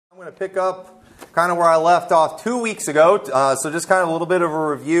going to pick up kind of where I left off 2 weeks ago. So just kind of a little bit of a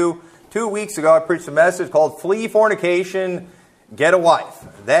review. 2 weeks ago, I preached a message called Flee Fornication, Get a Wife.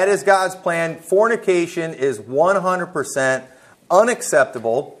 That is God's plan. Fornication is 100%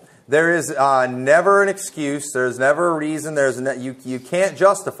 unacceptable. There is never an excuse. There's never a reason. You can't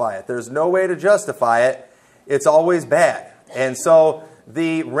justify it. There's no way to justify it. It's always bad. And so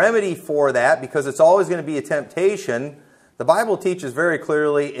the remedy for that, because it's always going to be a temptation, the Bible teaches very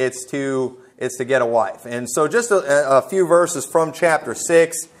clearly it's to get a wife. And so just a few verses from chapter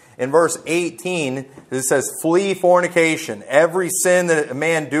 6. In verse 18, it says, Flee fornication. Every sin that a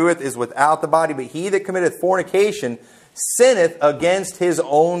man doeth is without the body, but he that committeth fornication sinneth against his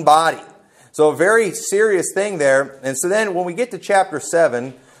own body. So a very serious thing there. And so then when we get to chapter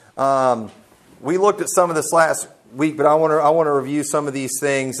 7, we looked at some of this last week, but I want to review some of these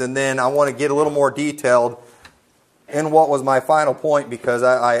things, and then I want to get a little more detailed in what was my final point, because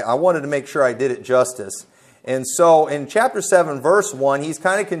I wanted to make sure I did it justice. And so in chapter 7, verse 1, he's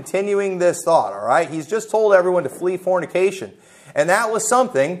kind of continuing this thought, all right? He's just told everyone to flee fornication. And that was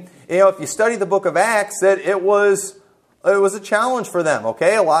something, if you study the book of Acts, that it was a challenge for them,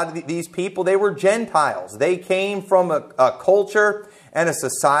 okay? A lot of these people, they were Gentiles. They came from a culture and a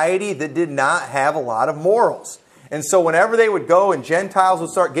society that did not have a lot of morals. And so whenever they would go and Gentiles would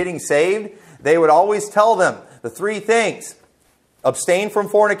start getting saved, they would always tell them the three things: abstain from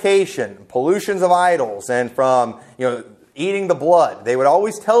fornication, pollutions of idols, and from eating the blood. They would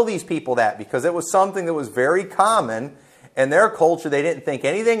always tell these people that because it was something that was very common in their culture. They didn't think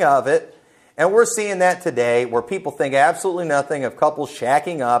anything of it. And we're seeing that today, where people think absolutely nothing of couples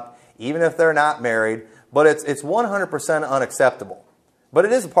shacking up, even if they're not married. But it's 100% unacceptable. But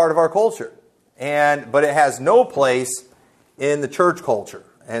it is a part of our culture. But it has no place in the church culture.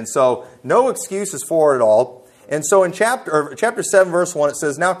 And so no excuses for it at all. And so in chapter 7, verse 1, it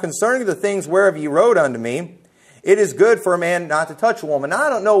says, Now concerning the things whereof ye wrote unto me, it is good for a man not to touch a woman. Now, I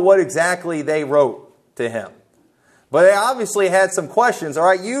don't know what exactly they wrote to him, but they obviously had some questions. All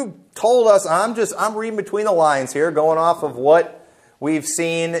right, you told us, I'm reading between the lines here, going off of what we've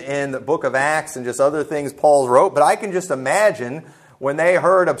seen in the book of Acts and just other things Paul wrote. But I can just imagine when they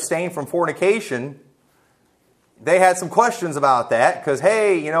heard abstain from fornication, they had some questions about that, because,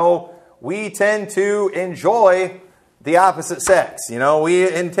 hey, we tend to enjoy the opposite sex.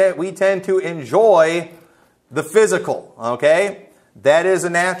 We tend to enjoy the physical, okay? That is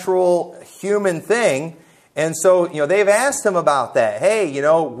a natural human thing. And so, they've asked him about that. Hey,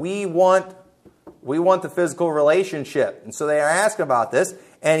 we want the physical relationship. And so they are asking about this.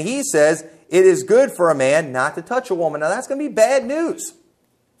 And he says, it is good for a man not to touch a woman. Now, that's going to be bad news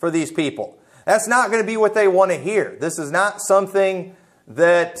for these people. That's not going to be what they want to hear. This is not something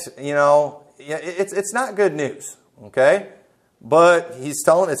that, it's not good news, okay? But he's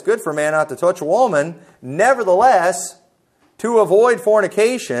telling it's good for a man not to touch a woman. Nevertheless, to avoid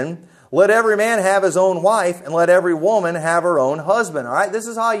fornication, let every man have his own wife, and let every woman have her own husband, all right? This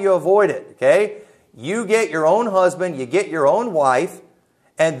is how you avoid it, okay? You get your own husband, you get your own wife,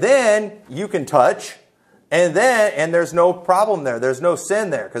 and then you can touch, and there's no problem there. There's no sin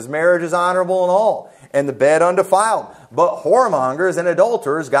there, because marriage is honorable and all, and the bed undefiled. But whoremongers and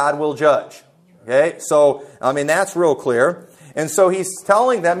adulterers God will judge. Okay, so, that's real clear. And so he's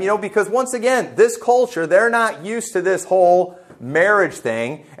telling them, because once again, this culture, they're not used to this whole marriage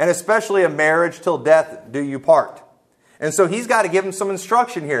thing, and especially a marriage till death do you part. And so he's got to give them some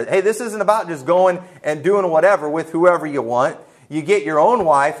instruction here. Hey, this isn't about just going and doing whatever with whoever you want. You get your own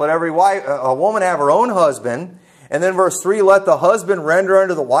wife, let a woman have her own husband. And then verse 3, let the husband render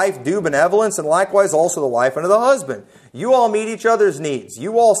unto the wife due benevolence, and likewise also the wife unto the husband. You all meet each other's needs.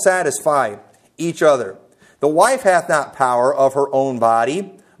 You all satisfy each other. The wife hath not power of her own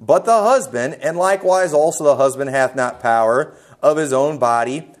body, but the husband, and likewise also the husband hath not power of his own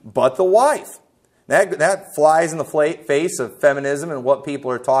body, but the wife. That flies in the face of feminism and what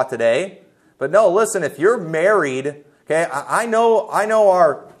people are taught today. But no, listen, if you're married, okay, I know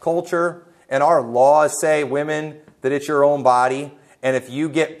our culture and our laws say, women, that it's your own body. And if you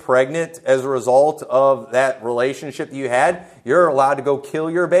get pregnant as a result of that relationship that you had, you're allowed to go kill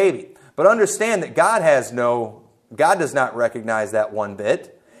your baby. But understand that God does not recognize that one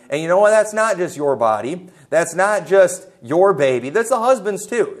bit. And you know what? That's not just your body. That's not just your baby. That's the husband's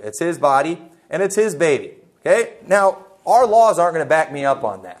too. It's his body and it's his baby. Okay? Now, our laws aren't going to back me up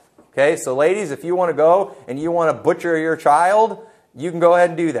on that. Okay? So ladies, if you want to go and you want to butcher your child, you can go ahead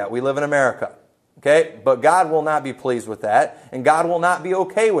and do that. We live in America. Okay? But God will not be pleased with that. And God will not be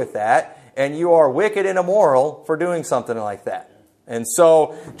okay with that. And you are wicked and immoral for doing something like that. And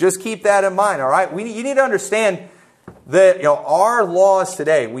so just keep that in mind, all right? You need to understand that our laws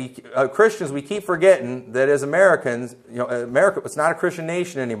today, we Christians, we keep forgetting that as Americans, America, it's not a Christian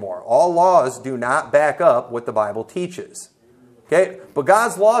nation anymore. All laws do not back up what the Bible teaches. Okay, but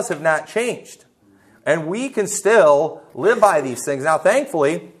God's laws have not changed, and we can still live by these things. Now,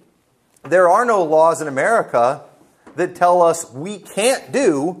 thankfully, there are no laws in America that tell us we can't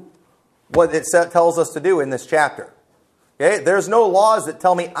do what it tells us to do in this chapter. Okay, there's no laws that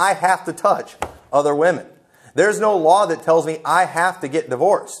tell me I have to touch other women. There's no law that tells me I have to get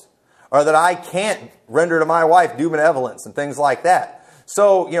divorced or that I can't render to my wife due benevolence and things like that.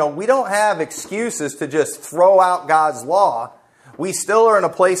 So, we don't have excuses to just throw out God's law. We still are in a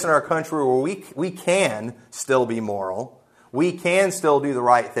place in our country where we can still be moral. We can still do the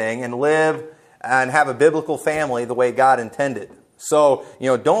right thing and live and have a biblical family the way God intended. So,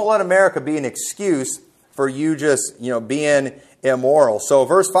 don't let America be an excuse for you just, being immoral. So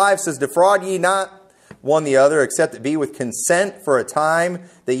verse 5 says, defraud ye not one the other, except it be with consent for a time,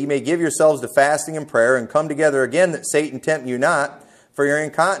 that ye may give yourselves to fasting and prayer, and come together again, that Satan tempt you not for your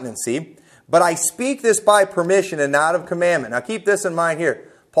incontinency. But I speak this by permission and not of commandment. Now keep this in mind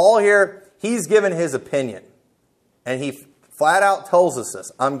here. Paul here, he's given his opinion. And he flat out tells us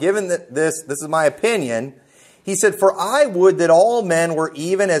this. I'm giving this is my opinion. He said, for I would that all men were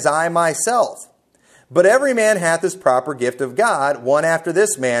even as I myself. But every man hath his proper gift of God, one after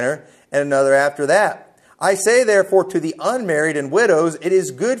this manner, and another after that. I say therefore to the unmarried and widows, it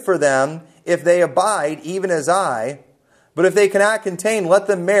is good for them if they abide, even as I. But if they cannot contain, let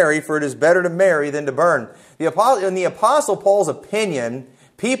them marry, for it is better to marry than to burn. In the Apostle Paul's opinion,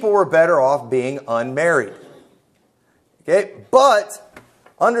 people were better off being unmarried. Okay, but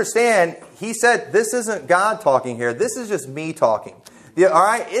understand, he said this isn't God talking here. This is just me talking. All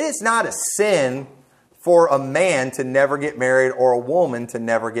right, it is not a sin for a man to never get married or a woman to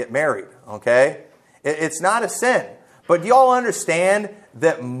never get married. Okay. It's not a sin. But do you all understand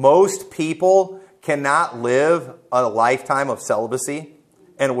that most people cannot live a lifetime of celibacy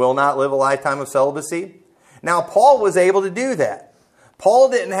and will not live a lifetime of celibacy? Now, Paul was able to do that.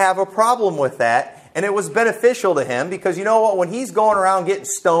 Paul didn't have a problem with that, and it was beneficial to him because you know what? When he's going around getting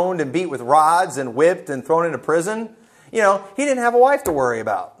stoned and beat with rods and whipped and thrown into prison, he didn't have a wife to worry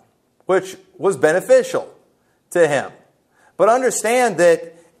about, which was beneficial to him. But understand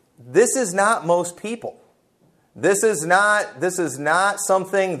that this is not most people. This is not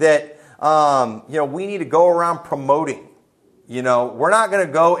something that we need to go around promoting. We're not going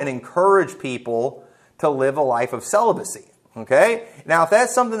to go and encourage people to live a life of celibacy. Okay? Now, if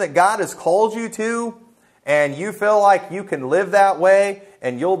that's something that God has called you to, and you feel like you can live that way,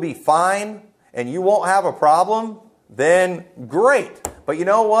 and you'll be fine, and you won't have a problem, then great. But you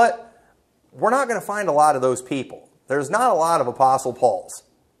know what? We're not going to find a lot of those people. There's not a lot of Apostle Pauls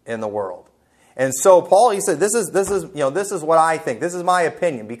in the world. And so Paul, he said, this is what I think. This is my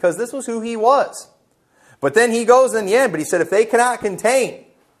opinion, because this was who he was. But then he goes in the end, but he said, if they cannot contain,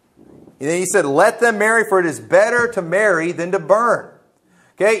 and then he said, let them marry, for it is better to marry than to burn.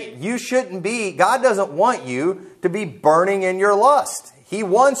 Okay, you shouldn't be, God doesn't want you to be burning in your lust. He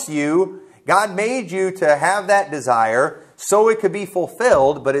wants you, God made you to have that desire so it could be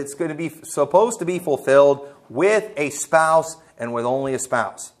fulfilled, but it's going to be supposed to be fulfilled with a spouse and with only a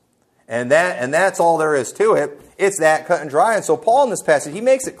spouse. And that's all there is to it. It's that cut and dry. And so Paul in this passage, he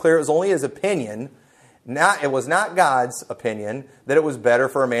makes it clear it was only his opinion. It was not God's opinion that it was better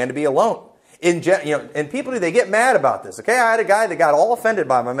for a man to be alone. And people, they get mad about this. Okay, I had a guy that got all offended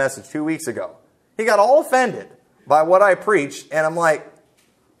by my message 2 weeks ago. He got all offended by what I preached. And I'm like,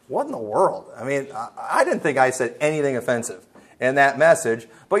 what in the world? I mean, I didn't think I said anything offensive in that message.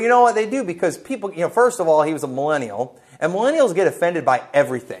 But you know what they do? Because people, first of all, he was a millennial. And millennials get offended by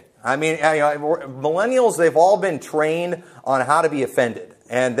everything. I mean, millennials, they've all been trained on how to be offended.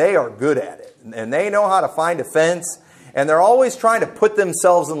 And they are good at it. And they know how to find offense. And they're always trying to put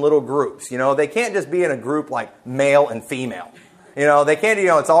themselves in little groups. They can't just be in a group like male and female. They can't,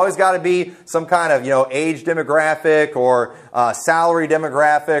 it's always got to be some kind of, age demographic or salary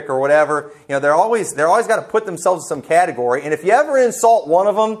demographic or whatever. They're always got to put themselves in some category. And if you ever insult one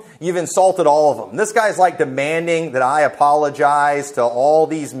of them, you've insulted all of them. And this guy's like demanding that I apologize to all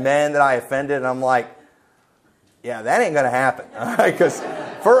these men that I offended. And I'm like, yeah, that ain't going to happen. Because,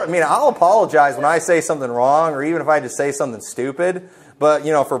 I'll apologize when I say something wrong or even if I just say something stupid. But,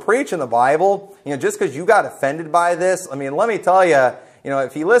 for preaching the Bible, just because you got offended by this, let me tell you,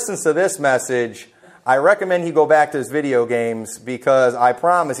 if he listens to this message, I recommend he go back to his video games because I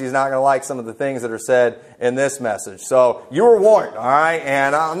promise he's not going to like some of the things that are said in this message. So you were warned, all right?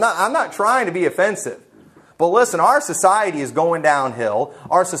 And I'm not trying to be offensive. But listen, our society is going downhill.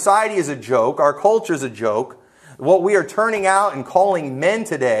 Our society is a joke. Our culture is a joke. what we are turning out and calling men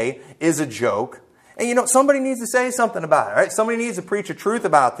today is a joke. And you know, somebody needs to say something about it, right? Somebody needs to preach the truth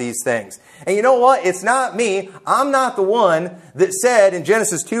about these things. And you know what? It's not me. I'm not the one that said in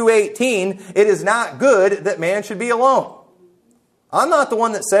Genesis 2:18, it is not good that man should be alone. I'm not the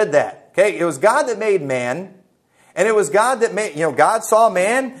one that said that. Okay? It was God that made man. And it was God that made, you know, God saw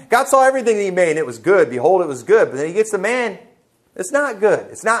man. God saw everything that He made and it was good. Behold, it was good. But then He gets to man. It's not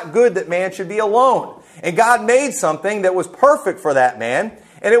good. It's not good that man should be alone. And God made something that was perfect for that man.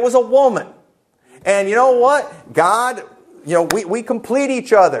 And it was a woman. And you know what? God, you know, we complete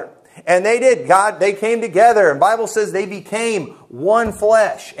each other. And they did. They came together. And the Bible says they became one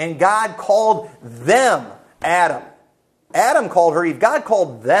flesh. And God called them Adam. Adam called her Eve. God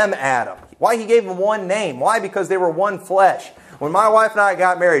called them Adam. Why? He gave them one name. Why? Because they were one flesh. When my wife and I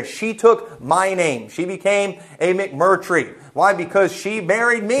got married, she took my name. She became a McMurtry. Why? Because she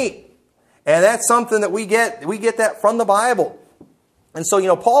married me. And that's something that we get that from the Bible. And so, you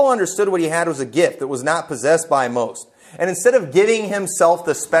know, Paul understood what he had was a gift that was not possessed by most. And instead of giving himself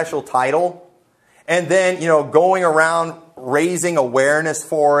the special title and then, you know, going around raising awareness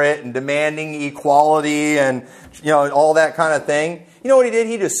for it and demanding equality and, you know, all that kind of thing, you know what he did?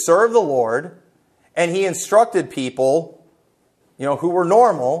 He just served the Lord and he instructed people, you know, who were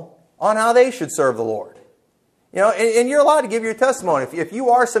normal on how they should serve the Lord. You know, and you're allowed to give your testimony. If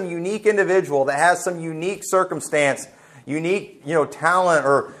you are some unique individual that has some unique circumstance, unique, you know, talent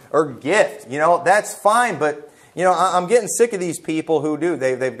or gift, you know, that's fine. But, you know, I'm getting sick of these people who do.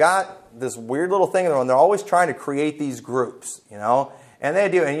 They've got this weird little thing and they're always trying to create these groups, you know, and they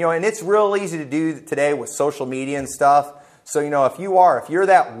do. And, you know, and it's real easy to do today with social media and stuff. So, you know, if you're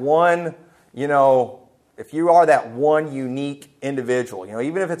that one, you know, if you are that one unique individual, you know,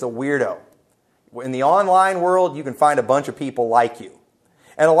 even if it's a weirdo, in the online world, you can find a bunch of people like you.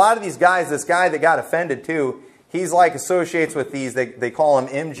 And a lot of these guys, this guy that got offended too, he's like associates with these, they call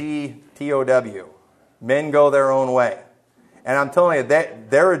him MGTOW. Men go their own way. And I'm telling you, that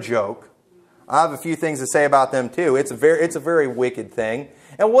they're a joke. I have a few things to say about them too. It's a very wicked thing.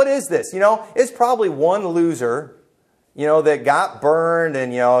 And what is this? You know, it's probably one loser, you know, that got burned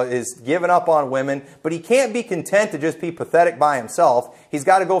and, you know, is giving up on women. But he can't be content to just be pathetic by himself. He's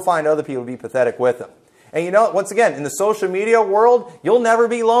got to go find other people to be pathetic with him. And you know, once again, in the social media world, you'll never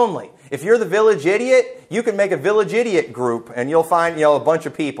be lonely. If you're the village idiot, you can make a village idiot group and you'll find, you know, a bunch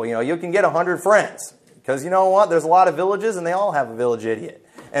of people. You know, you can get 100 friends. Because you know what? There's a lot of villages and they all have a village idiot.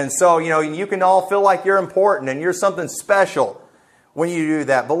 And so, you know, you can all feel like you're important and you're something special when you do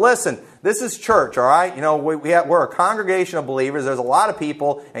that. But listen, this is church, all right? You know, we're a congregation of believers. There's a lot of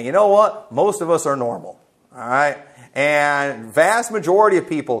people. And you know what? Most of us are normal, all right? And vast majority of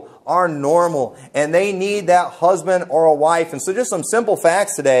people are normal. And they need that husband or a wife. And so just some simple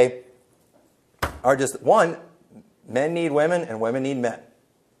facts today are just, one, men need women and women need men.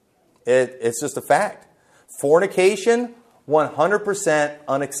 It's just a fact. Fornication, 100%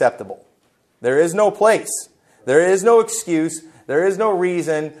 unacceptable. There is no place. There is no excuse. There is no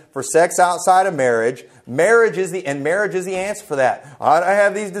reason for sex outside of marriage. Marriage is the answer for that. I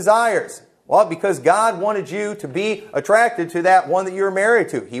have these desires. Well, because God wanted you to be attracted to that one that you're married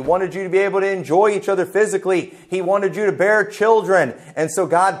to. He wanted you to be able to enjoy each other physically. He wanted you to bear children. And so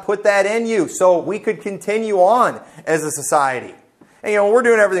God put that in you so we could continue on as a society. And, you know, we're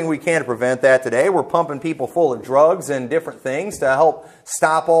doing everything we can to prevent that today. We're pumping people full of drugs and different things to help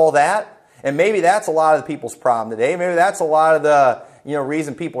stop all that. And maybe that's a lot of the people's problem today. Maybe that's a lot of the, you know,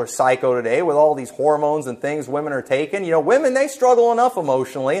 reason people are psycho today with all these hormones and things women are taking. You know, women, they struggle enough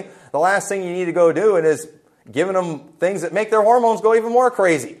emotionally. The last thing you need to go doing is giving them things that make their hormones go even more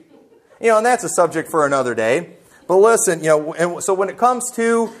crazy. You know, and that's a subject for another day. But listen, you know, and so when it comes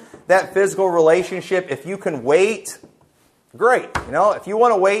to that physical relationship, if you can wait, great. You know, if you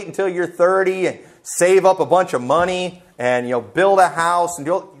want to wait until you're 30 and save up a bunch of money and, you know, build a house, and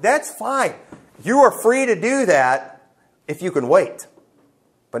that's fine. You are free to do that if you can wait.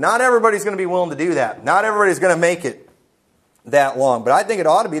 But not everybody's going to be willing to do that. Not everybody's going to make it that long. But I think it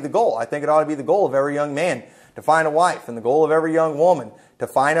ought to be the goal. I think it ought to be the goal of every young man to find a wife and the goal of every young woman to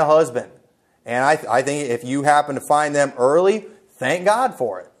find a husband. And I think if you happen to find them early, thank God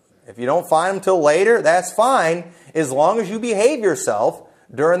for it. If you don't find them till later, that's fine, as long as you behave yourself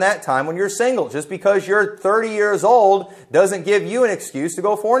during that time when you're single. Just because you're 30 years old doesn't give you an excuse to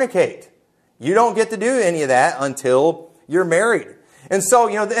go fornicate. You don't get to do any of that until you're married. And so,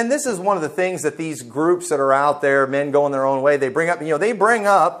 you know, and this is one of the things that these groups that are out there, men going their own way, they bring up,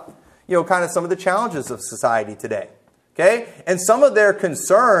 you know, kind of some of the challenges of society today. Okay? And some of their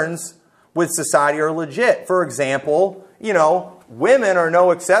concerns with society are legit. For example, you know, women are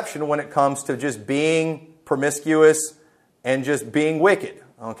no exception when it comes to just being promiscuous and just being wicked.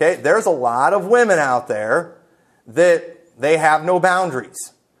 Okay? There's a lot of women out there that they have no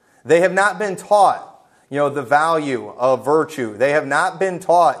boundaries. They have not been taught, the value of virtue. They have not been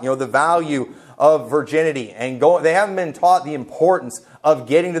taught, the value of virginity. And they haven't been taught the importance of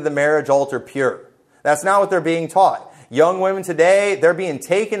getting to the marriage altar pure. That's not what they're being taught. Young women today, they're being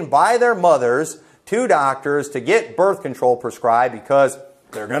taken by their mothers to doctors to get birth control prescribed because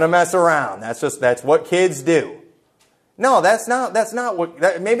they're going to mess around. That's what kids do. No,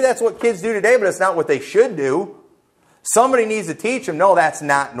 maybe that's what kids do today, but it's not what they should do. Somebody needs to teach them, no, that's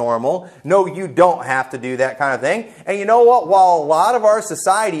not normal. No, you don't have to do that kind of thing. And you know what? While a lot of our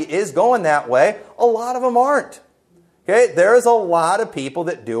society is going that way, a lot of them aren't. Okay? There's a lot of people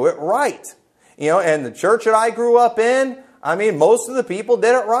that do it right. And the church that I grew up in, most of the people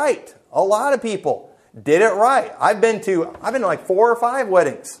did it right. A lot of people did it right. I've been to like 4 or 5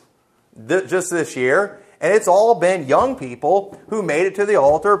 weddings just this year, and it's all been young people who made it to the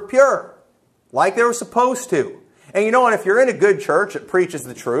altar pure, like they were supposed to. And and if you're in a good church that preaches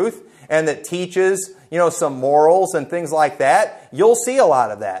the truth and that teaches, some morals and things like that, you'll see a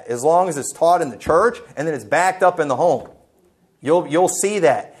lot of that as long as it's taught in the church and then it's backed up in the home. You'll see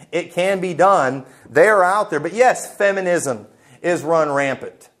that. It can be done. They're out there. But yes, feminism is run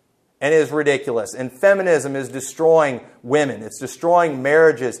rampant and is ridiculous. And feminism is destroying women. It's destroying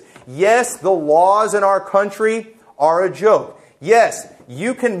marriages. Yes, the laws in our country are a joke. Yes,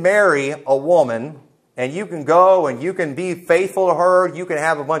 you can marry a woman and you can go and you can be faithful to her. You can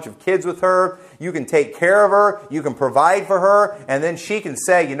have a bunch of kids with her. You can take care of her. You can provide for her. And then she can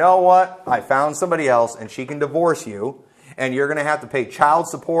say, you know what? I found somebody else, and she can divorce you. And you're going to have to pay child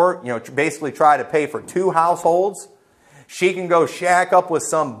support, basically try to pay for 2 households. She can go shack up with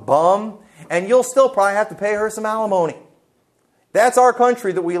some bum, and you'll still probably have to pay her some alimony. That's our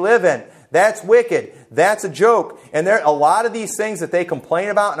country that we live in. That's wicked. That's a joke. And a lot of these things that they complain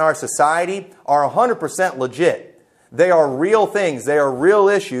about in our society are 100% legit. They are real things. They are real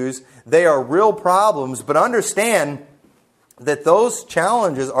issues. They are real problems. But understand that those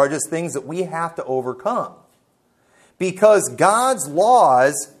challenges are just things that we have to overcome. Because God's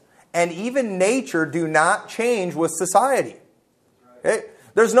laws and even nature do not change with society. Okay?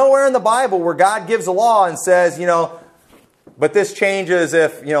 There's nowhere in the Bible where God gives a law and says, but this changes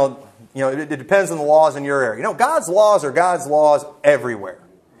if, it depends on the laws in your area. God's laws are God's laws everywhere.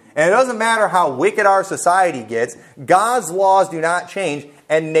 And it doesn't matter how wicked our society gets, God's laws do not change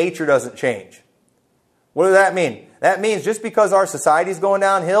and nature doesn't change. What does that mean? That means just because our society is going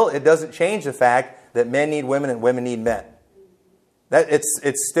downhill, it doesn't change the fact that men need women and women need men.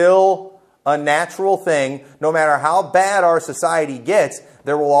 It's still a natural thing. No matter how bad our society gets,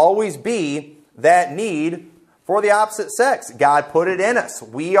 there will always be that need for the opposite sex. God put it in us.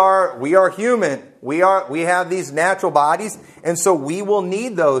 We are human. We have these natural bodies, and so we will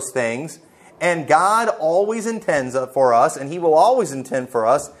need those things. And God always intends for us, and He will always intend for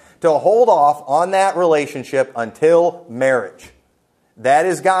us to hold off on that relationship until marriage. That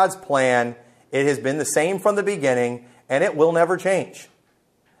is God's plan. It has been the same from the beginning, and it will never change.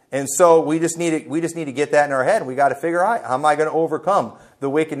 And so we just need to get that in our head. We got to figure out, how am I going to overcome the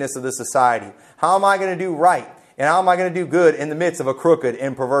wickedness of this society? How am I going to do right? And how am I going to do good in the midst of a crooked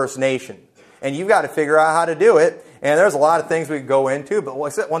and perverse nation? And you've got to figure out how to do it. And there's a lot of things we could go into, but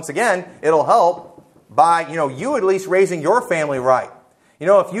once again, it'll help by, you at least raising your family right.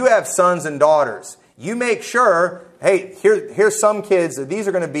 If you have sons and daughters, you make sure, hey, here's some kids. These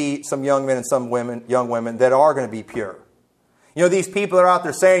are going to be some young men and some young women that are going to be pure. These people are out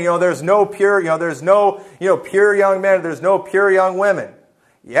there saying, there's no pure, there's no, pure young men, there's no pure young women.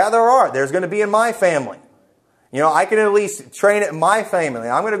 Yeah, there are. There's going to be in my family. I can at least train it in my family.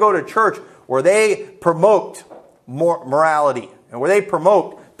 I'm going to go to church where they promote morality and where they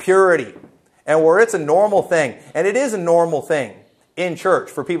promote purity and where it's a normal thing. And it is a normal thing in church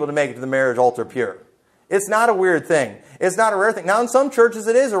for people to make it to the marriage altar pure. It's not a weird thing. It's not a rare thing. Now, in some churches,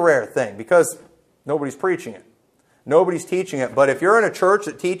 it is a rare thing because nobody's preaching it. Nobody's teaching it. But if you're in a church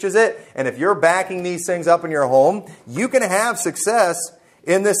that teaches it, and if you're backing these things up in your home, you can have success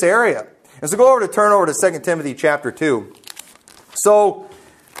in this area. And so turn over to 2 Timothy chapter 2. So,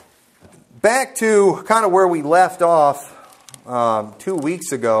 back to kind of where we left off 2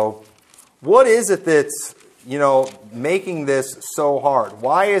 weeks ago. What is it that's, making this so hard?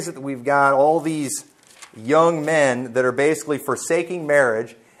 Why is it that we've got all these young men that are basically forsaking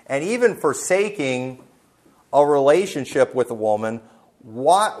marriage and even forsaking a relationship with a woman?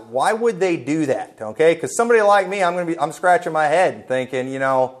 Why would they do that? Okay, because somebody like me, I'm scratching my head thinking,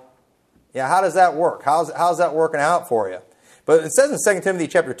 how does that work? How's that working out for you? But it says in 2 Timothy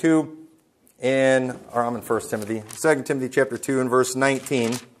chapter 2 I'm in 1 Timothy, 2 Timothy chapter 2 and verse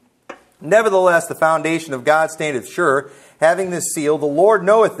 19. Nevertheless, the foundation of God standeth sure, having this seal, the Lord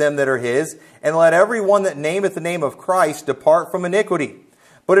knoweth them that are his, and let every one that nameth the name of Christ depart from iniquity.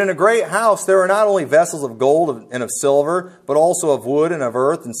 But in a great house there are not only vessels of gold and of silver, but also of wood and of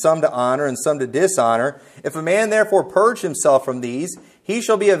earth, and some to honor and some to dishonor. If a man therefore purge himself from these, he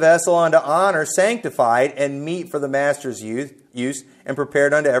shall be a vessel unto honor, sanctified, and meet for the master's use, and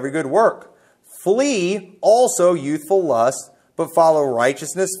prepared unto every good work. Flee also youthful lust, but follow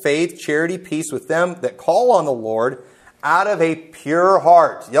righteousness, faith, charity, peace with them that call on the Lord out of a pure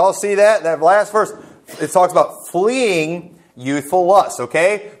heart. Y'all see that? That last verse, it talks about fleeing youthful lust,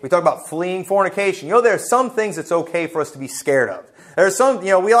 okay? We talk about fleeing fornication. You know, there are some things it's okay for us to be scared of. There's some,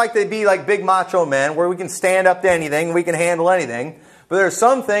 we like to be like big macho men where we can stand up to anything, we can handle anything. But there are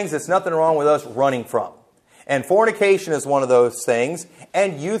some things that's nothing wrong with us running from. And fornication is one of those things.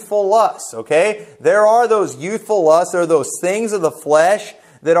 And youthful lusts, okay? There are those youthful lusts. There are those things of the flesh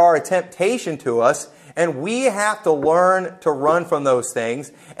that are a temptation to us. And we have to learn to run from those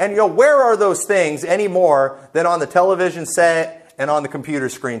things. And where are those things any more than on the television set and on the computer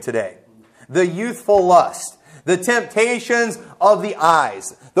screen today? The youthful lust. The temptations of the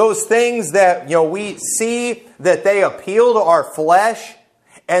eyes. Those things that we see that they appeal to our flesh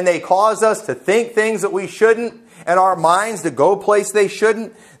and they cause us to think things that we shouldn't and our minds to go place they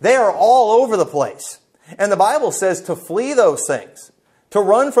shouldn't. They are all over the place. And the Bible says to flee those things. To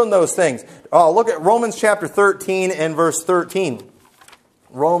run from those things. Look at Romans chapter 13 and verse 13.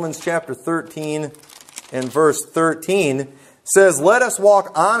 Romans chapter 13 and verse 13 says, let us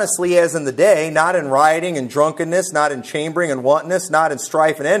walk honestly as in the day, not in rioting and drunkenness, not in chambering and wantonness, not in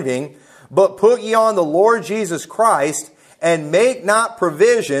strife and envying, but put ye on the Lord Jesus Christ, and make not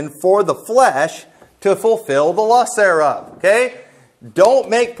provision for the flesh to fulfill the lust thereof. Okay? Don't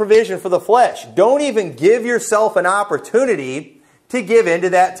make provision for the flesh. Don't even give yourself an opportunity to give into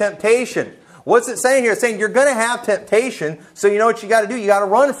that temptation. What's it saying here? It's saying you're going to have temptation, so you know what you got to do? You got to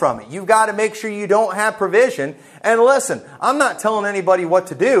run from it. You've got to make sure you don't have provision. And listen, I'm not telling anybody what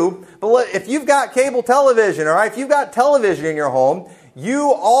to do, but if you've got cable television, all right, if you've got television in your home,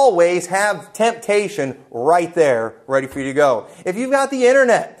 you always have temptation right there, ready for you to go. If you've got the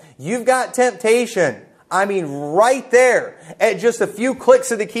internet, you've got temptation. I mean, right there. At just a few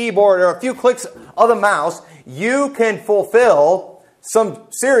clicks of the keyboard or a few clicks of the mouse, you can fulfill some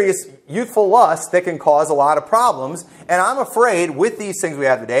serious youthful lust that can cause a lot of problems. And I'm afraid with these things we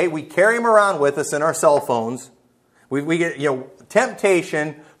have today, we carry them around with us in our cell phones. We get,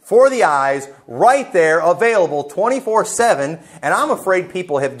 temptation for the eyes right there, available 24/7, and I'm afraid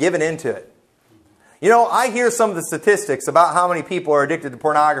people have given into it. I hear some of the statistics about how many people are addicted to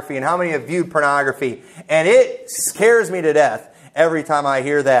pornography and how many have viewed pornography, and it scares me to death every time I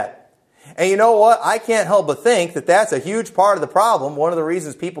hear that. And you know what? I can't help but think that that's a huge part of the problem, one of the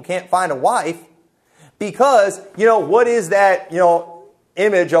reasons people can't find a wife, because, what is that,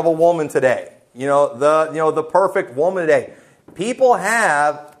 image of a woman today? The perfect woman today. People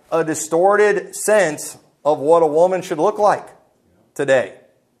have a distorted sense of what a woman should look like today.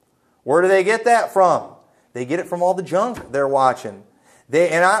 Where do they get that from? They get it from all the junk they're watching.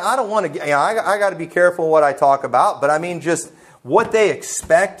 I don't want to, I got to be careful what I talk about, but I mean just what they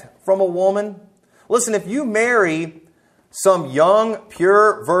expect from a woman. Listen, if you marry some young,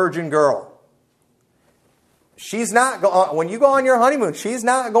 pure virgin girl, she's not, when you go on your honeymoon, she's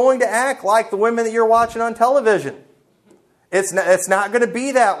not going to act like the women that you're watching on television. It's not going to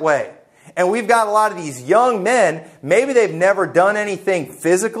be that way. And we've got a lot of these young men, maybe they've never done anything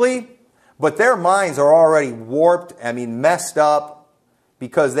physically, but their minds are already warped, messed up,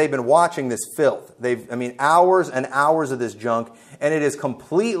 because they've been watching this filth. Hours and hours of this junk, and it has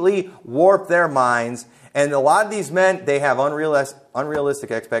completely warped their minds. And a lot of these men, they have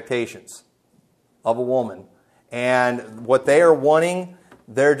unrealistic expectations of a woman. And what they are wanting,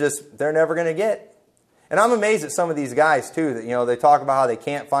 they're never going to get. And I'm amazed at some of these guys, too, that, they talk about how they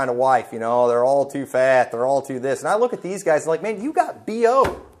can't find a wife. They're all too fat. They're all too this. And I look at these guys and I'm like, man, you got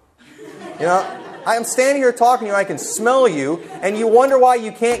B.O. I'm standing here talking to you. I can smell you. And you wonder why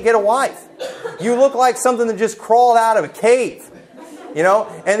you can't get a wife. You look like something that just crawled out of a cave.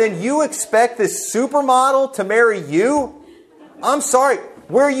 And then you expect this supermodel to marry you? I'm sorry.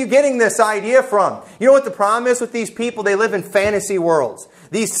 Where are you getting this idea from? You know what the problem is with these people? They live in fantasy worlds.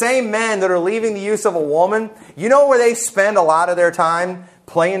 These same men that are leaving the use of a woman, you know where they spend a lot of their time?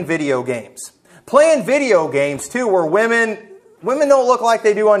 Playing video games. Playing video games, too, where women don't look like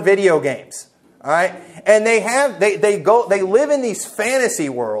they do on video games. All right? And they live in these fantasy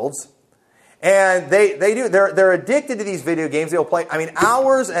worlds, And they're addicted to these video games. They'll play, I mean,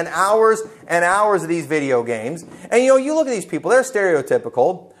 hours and hours and hours of these video games. And, you look at these people, they're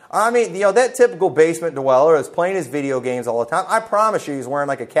stereotypical. I mean, that typical basement dweller is playing his video games all the time. I promise you he's wearing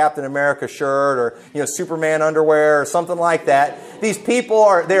like a Captain America shirt or, Superman underwear or something like that. These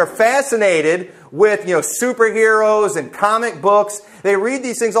people they're fascinated with, superheroes and comic books. They read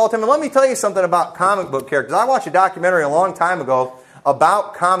these things all the time. And let me tell you something about comic book characters. I watched a documentary a long time ago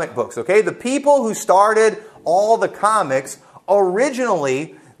about comic books, okay? The people who started all the comics,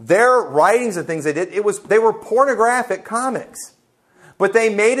 originally, their writings and things they did, they were pornographic comics. But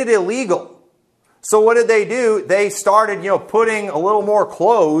they made it illegal. So what did they do? They started, putting a little more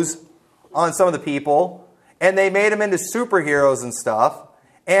clothes on some of the people, and they made them into superheroes and stuff.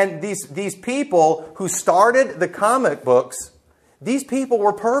 And these people who started the comic books, these people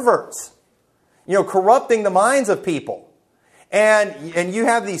were perverts, corrupting the minds of people. And you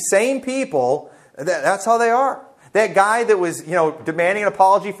have these same people, that's how they are. That guy that was, demanding an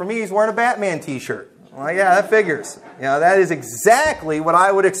apology from me, he's wearing a Batman t-shirt. Well, yeah, that figures. That is exactly what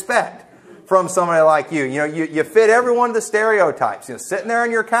I would expect from somebody like you. You fit every one of the stereotypes. Sitting there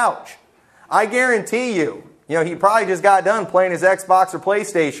on your couch. I guarantee you, he probably just got done playing his Xbox or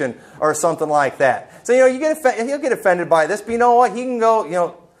PlayStation or something like that. So, he'll get offended by this, but you know what? He can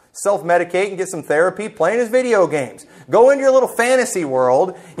go, self-medicate and get some therapy playing his video games. Go into your little fantasy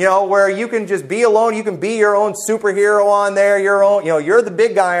world, where you can just be alone. You can be your own superhero on there. You're the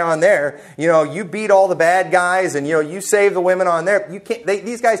big guy on there. You beat all the bad guys and, you save the women on there.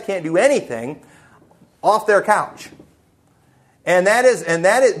 These guys can't do anything off their couch. And that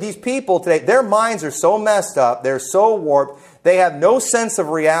is these people today, their minds are so messed up. They're so warped. They have no sense of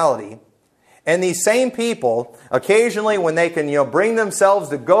reality. And these same people, occasionally when they can, bring themselves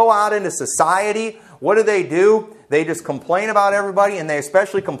to go out into society, what do? They just complain about everybody, and they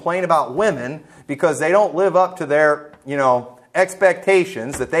especially complain about women because they don't live up to their,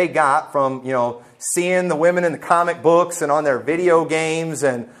 expectations that they got from, seeing the women in the comic books and on their video games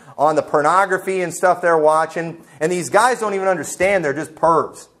and on the pornography and stuff they're watching. And these guys don't even understand they're just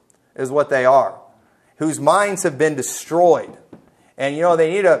pervs, is what they are, whose minds have been destroyed. And,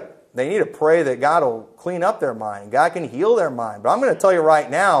 they need to pray that God will clean up their mind. God can heal their mind. But I'm going to tell you right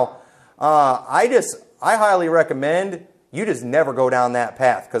now, I highly recommend you just never go down that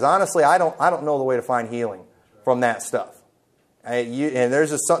path. Because honestly, I don't know the way to find healing from that stuff. And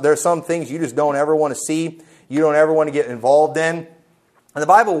there's some things you just don't ever want to see. You don't ever want to get involved in. And the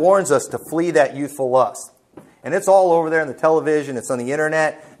Bible warns us to flee that youthful lust. And it's all over there on the television. It's on the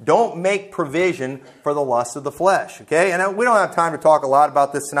internet. Don't make provision for the lust of the flesh. Okay? And we don't have time to talk a lot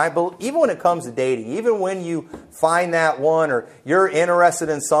about this tonight. But even when it comes to dating, even when you find that one or you're interested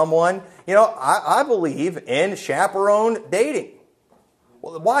in someone, I believe in chaperone dating.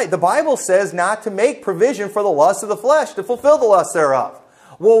 Well, why? The Bible says not to make provision for the lust of the flesh, to fulfill the lust thereof.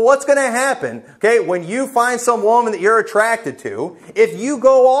 Well, what's going to happen, okay, when you find some woman that you're attracted to, if you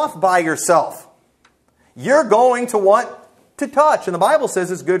go off by yourself? You're going to want to touch. And the Bible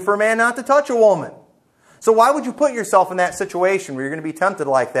says it's good for a man not to touch a woman. So why would you put yourself in that situation where you're going to be tempted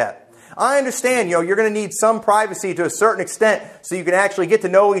like that? I understand, you're going to need some privacy to a certain extent so you can actually get to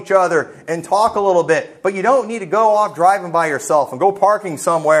know each other and talk a little bit. But you don't need to go off driving by yourself and go parking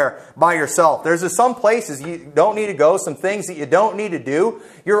somewhere by yourself. There's just some places you don't need to go, some things that you don't need to do.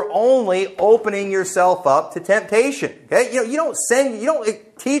 You're only opening yourself up to temptation. Okay? You don't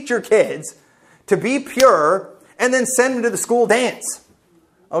teach your kids to be pure and then send them to the school dance.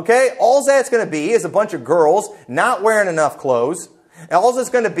 Okay? All that's going to be is a bunch of girls not wearing enough clothes. All it's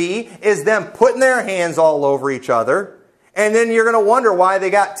going to be is them putting their hands all over each other. And then you're going to wonder why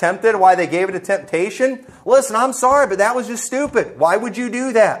they got tempted, why they gave it a temptation. Listen, I'm sorry, but that was just stupid. Why would you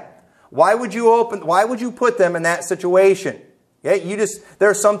do that? Why would you put them in that situation? Yeah,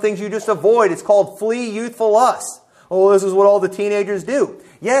 there are some things you just avoid. It's called flee youthful lust. Oh, this is what all the teenagers do.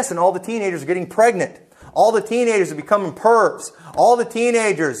 Yes, and all the teenagers are getting pregnant. All the teenagers are becoming pervs. All the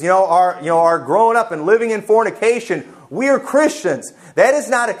teenagers, are growing up and living in fornication. We are Christians. That is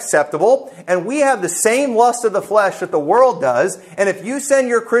not acceptable. And we have the same lust of the flesh that the world does. And if you send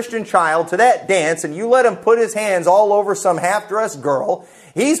your Christian child to that dance and you let him put his hands all over some half-dressed girl,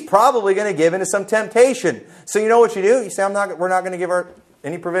 he's probably going to give into some temptation. So you know what you do? You say, we're not going to give her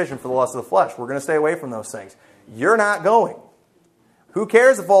any provision for the lust of the flesh. We're going to stay away from those things. You're not going. Who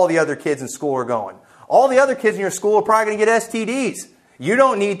cares if all the other kids in school are going? All the other kids in your school are probably going to get STDs. You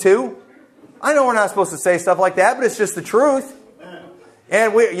don't need to. I know we're not supposed to say stuff like that, but it's just the truth.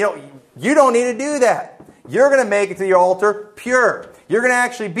 And you don't need to do that. You're going to make it to the altar pure. You're going to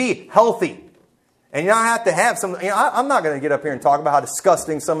actually be healthy. And you don't have to have some, I'm not going to get up here and talk about how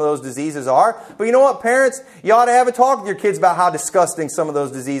disgusting some of those diseases are. But you know what, parents? You ought to have a talk with your kids about how disgusting some of those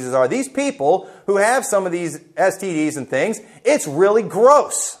diseases are. These people who have some of these STDs and things, it's really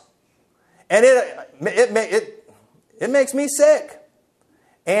gross. And it makes me sick.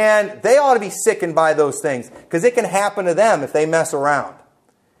 And they ought to be sickened by those things because it can happen to them if they mess around.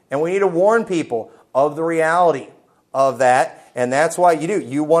 And we need to warn people of the reality of that. And that's why you do.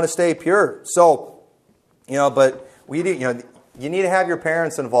 You want to stay pure. So, but we do, you need to have your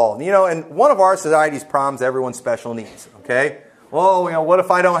parents involved. And one of our society's problems, everyone's special needs, okay? Well, what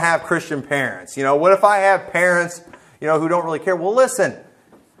if I don't have Christian parents? What if I have parents, who don't really care? Well, listen,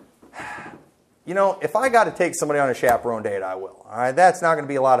 if I got to take somebody on a chaperone date, I will. All right, that's not going to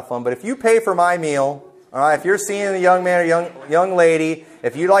be a lot of fun. But if you pay for my meal, all right, if you're seeing a young man or young lady,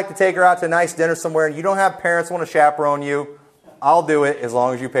 if you'd like to take her out to a nice dinner somewhere and you don't have parents who want to chaperone you, I'll do it as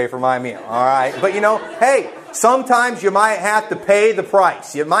long as you pay for my meal, all right? But hey, sometimes you might have to pay the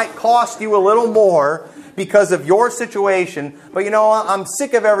price. It might cost you a little more because of your situation. But I'm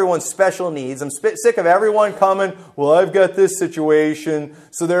sick of everyone's special needs. I'm sick of everyone coming, well, I've got this situation,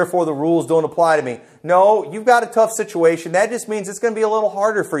 so therefore the rules don't apply to me. No, you've got a tough situation. That just means it's going to be a little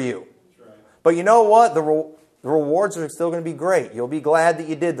harder for you. That's right. But you know what? The rewards are still going to be great. You'll be glad that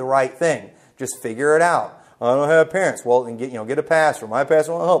you did the right thing. Just figure it out. I don't have parents. Well, then get a pastor. My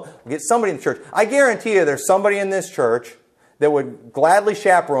pastor won't help. Get somebody in the church. I guarantee you there's somebody in this church that would gladly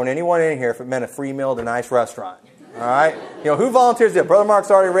chaperone anyone in here if it meant a free meal at a nice restaurant. All right? Who volunteers there? Brother Mark's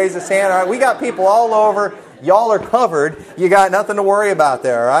already raised his hand. All right? We got people all over. Y'all are covered. You got nothing to worry about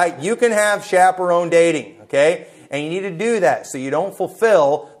there. All right? You can have chaperone dating. Okay? And you need to do that so you don't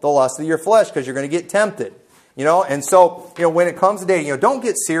fulfill the lust of your flesh because you're going to get tempted. And so, when it comes to dating, don't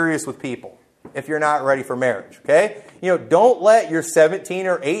get serious with people if you're not ready for marriage, okay? Don't let your 17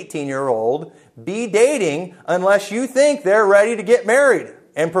 or 18-year-old be dating unless you think they're ready to get married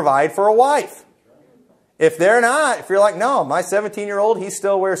and provide for a wife. If they're not, if you're like, no, my 17-year-old, he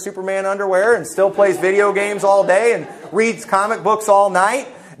still wears Superman underwear and still plays video games all day and reads comic books all night,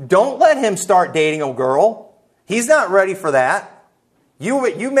 don't let him start dating a girl. He's not ready for that.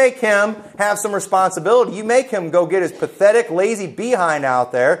 You make him have some responsibility. You make him go get his pathetic, lazy behind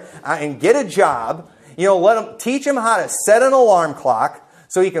out there and get a job. Teach him how to set an alarm clock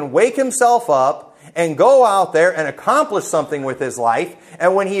so he can wake himself up and go out there and accomplish something with his life.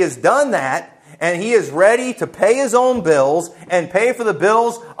 And when he has done that, and he is ready to pay his own bills and pay for the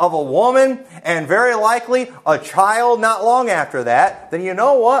bills of a woman and very likely a child not long after that, then you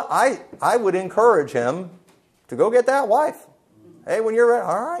know what? I would encourage him to go get that wife. Hey, when you're ready,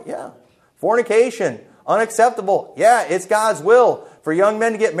 all right, yeah. Fornication, unacceptable. Yeah, it's God's will for young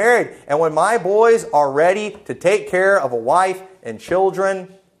men to get married. And when my boys are ready to take care of a wife and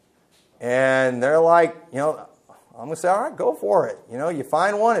children, and they're like, I'm going to say, all right, go for it. You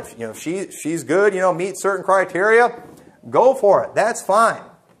find one, if she's good, meets certain criteria, go for it. That's fine.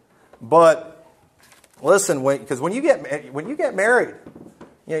 But listen, because when you get married,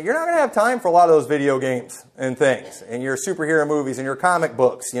 you're not going to have time for a lot of those video games and things, and your superhero movies and your comic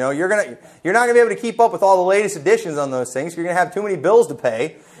books. You're not going to be able to keep up with all the latest editions on those things. You're going to have too many bills to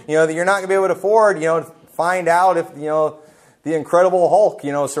pay. That you're not going to be able to afford. To find out if the Incredible Hulk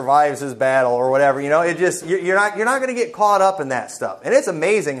survives his battle or whatever. You're not going to get caught up in that stuff. And it's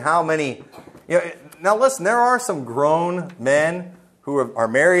amazing how many. Now listen, there are some grown men who are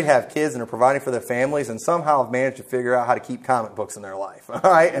married, have kids, and are providing for their families, and somehow have managed to figure out how to keep comic books in their life. All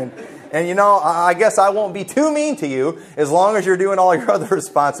right, and I guess I won't be too mean to you as long as you're doing all your other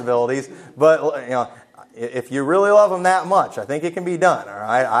responsibilities. But if you really love them that much, I think it can be done. All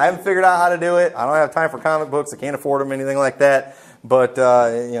right, I haven't figured out how to do it. I don't have time for comic books. I can't afford them, anything like that. But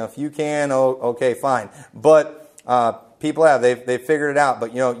if you can, okay, fine. But people they've figured it out.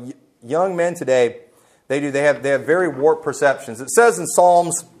 But young men today. They have very warped perceptions. It says in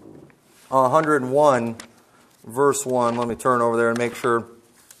Psalms 101, verse 1, let me turn over there and make sure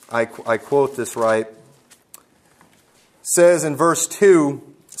I quote this right. It says in verse 2,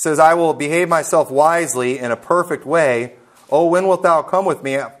 it says, I will behave myself wisely in a perfect way. Oh, when wilt thou come with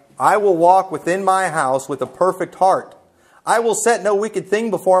me? I will walk within my house with a perfect heart. I will set no wicked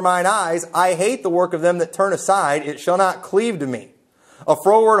thing before mine eyes. I hate the work of them that turn aside. It shall not cleave to me. A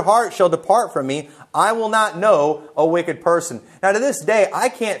froward heart shall depart from me. I will not know a wicked person. Now to this day, I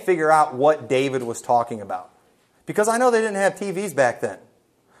can't figure out what David was talking about. Because I know they didn't have TVs back then.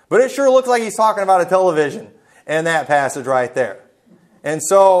 But it sure looks like he's talking about a television in that passage right there. And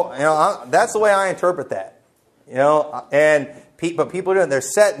so, that's the way I interpret that. But people they're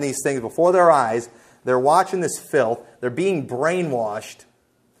setting these things before their eyes. They're watching this filth. They're being brainwashed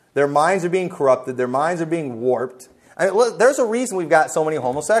Their minds are being corrupted. Their minds are being warped. I mean, look, there's a reason we've got so many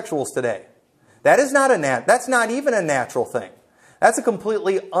homosexuals today. That's not even a natural thing. That's a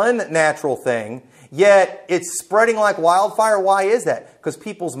completely unnatural thing, yet it's spreading like wildfire. Why is that? Because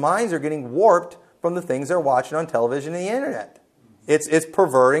people's minds are getting warped from the things they're watching on television and the internet. It's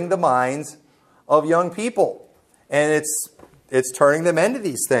perverting the minds of young people, and it's turning them into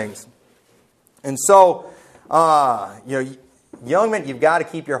these things. And so, young men, you've got to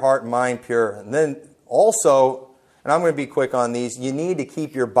keep your heart and mind pure. And then also, and I'm going to be quick on these, you need to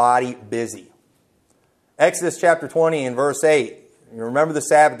keep your body busy. Exodus chapter 20 and verse 8. You remember the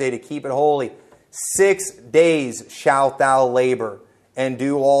Sabbath day to keep it holy. 6 days shalt thou labor and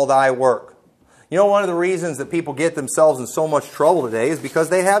do all thy work. You know, one of the reasons that people get themselves in so much trouble today is because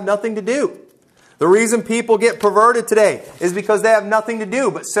they have nothing to do. The reason people get perverted today is because they have nothing to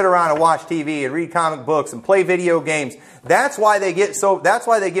do but sit around and watch TV and read comic books and play video games. That's why they get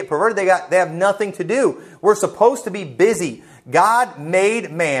perverted. They have nothing to do. We're supposed to be busy. God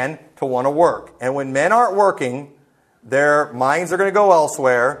made man to want to work. And when men aren't working, their minds are going to go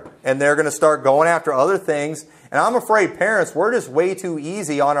elsewhere, and they're going to start going after other things. And I'm afraid, parents, we're just way too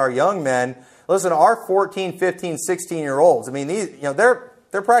easy on our young men. Listen, our 14, 15, 16-year-olds, I mean,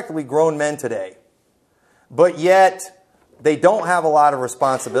 they're practically grown men today. But yet, they don't have a lot of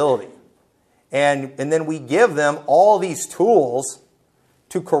responsibility. And then we give them all these tools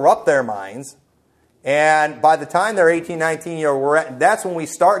to corrupt their minds. And by the time they're 18, 19 years old, that's when we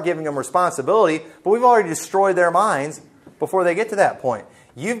start giving them responsibility. But we've already destroyed their minds before they get to that point.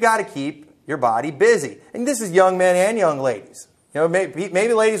 You've got to keep your body busy. And this is young men and young ladies. You know,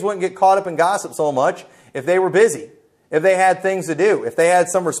 maybe ladies wouldn't get caught up in gossip so much if they were busy, if they had things to do, if they had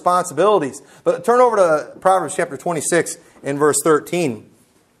some responsibilities. But turn over to Proverbs chapter 26 in verse 13.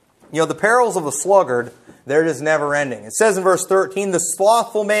 You know, the perils of the sluggard, they're just never ending. It says in verse 13, the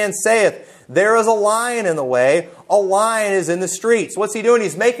slothful man saith, there is a lion in the way, a lion is in the streets. What's he doing?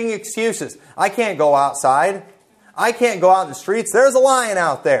 He's making excuses. I can't go outside. I can't go out in the streets. There's a lion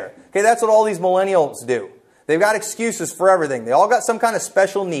out there. Okay, that's what all these millennials do. They've got excuses for everything. They all got some kind of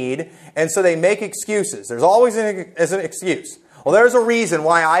special need, and so they make excuses. There's always an excuse. Well, there's a reason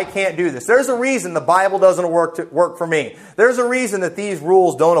why I can't do this. There's a reason the Bible doesn't work for me. There's a reason that these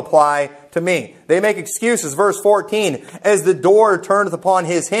rules don't apply to me. They make excuses. Verse 14, as the door turneth upon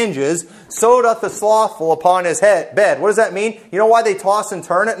his hinges, so doth the slothful upon his bed. What does that mean? You know why they toss and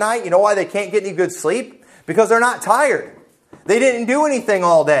turn at night? You know why they can't get any good sleep? Because they're not tired. They didn't do anything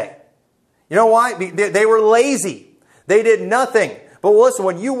all day. You know why? They were lazy. They did nothing. But listen,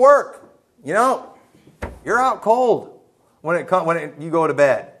 when you work, you know, you're out cold when you go to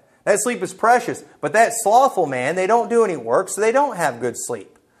bed. That sleep is precious. But that slothful man, they don't do any work, so they don't have good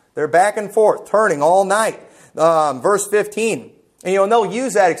sleep. They're back and forth, turning all night. Verse 15. And they'll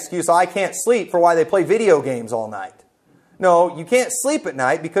use that excuse, I can't sleep, for why they play video games all night. No, you can't sleep at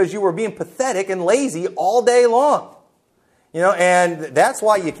night because you were being pathetic and lazy all day long. And that's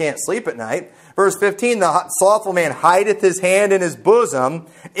why you can't sleep at night. Verse 15, the slothful man hideth his hand in his bosom.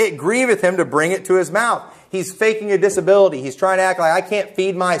 It grieveth him to bring it to his mouth. He's faking a disability. He's trying to act like I can't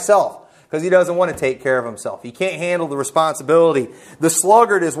feed myself because he doesn't want to take care of himself. He can't handle the responsibility. The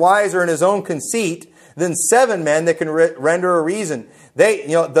sluggard is wiser in his own conceit than 7 men that can render a reason.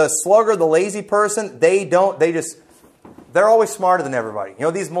 The sluggard, the lazy person, they're always smarter than everybody.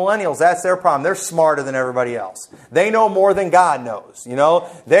 These millennials, that's their problem. They're smarter than everybody else. They know more than God knows.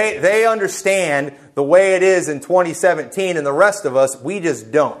 They understand the way it is in 2017, and the rest of us, we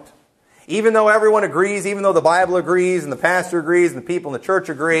just don't. Even though everyone agrees, even though the Bible agrees, and the pastor agrees, and the people in the church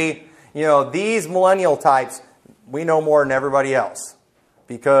agree, these millennial types, we know more than everybody else.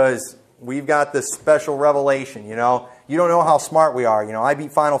 Because we've got this special revelation, You don't know how smart we are. I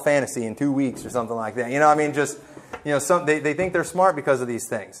beat Final Fantasy in 2 weeks or something like that. They think they're smart because of these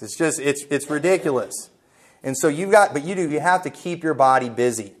things. It's ridiculous. And so you have to keep your body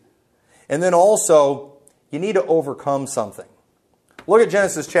busy. And then also, you need to overcome something. Look at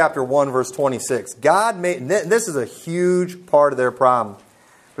Genesis chapter 1, verse 26. God made, this is a huge part of their problem.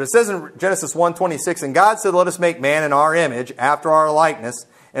 But it says in Genesis 1:26, and God said, let us make man in our image, after our likeness,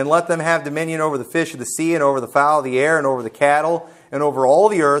 and let them have dominion over the fish of the sea, and over the fowl of the air, and over the cattle, and over all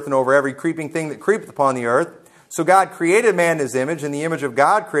the earth, and over every creeping thing that creepeth upon the earth. So God created man in his image, in the image of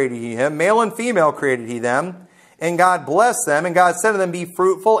God created he him. Male and female created he them. And God blessed them, and God said to them, be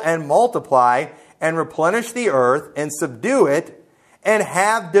fruitful and multiply, and replenish the earth, and subdue it, and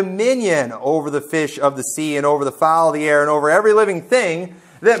have dominion over the fish of the sea, and over the fowl of the air, and over every living thing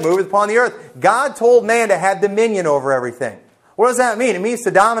that moveth upon the earth. God told man to have dominion over everything. What does that mean? It means to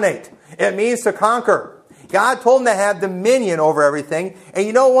dominate. It means to conquer. God told them to have dominion over everything. And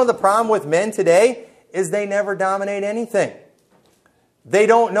you know one of the problems with men today is they never dominate anything. They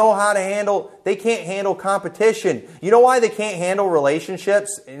don't know how to handle, they can't handle competition. You know why they can't handle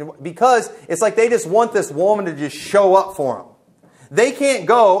relationships? Because it's like they just want this woman to just show up for them. They can't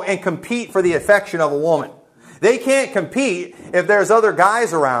go and compete for the affection of a woman. They can't compete if there's other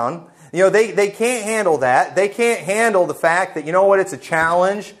guys around. You know, they can't handle that. They can't handle the fact that, you know what, it's a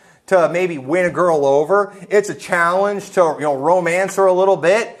challenge to maybe win a girl over. It's a challenge to, you know, romance her a little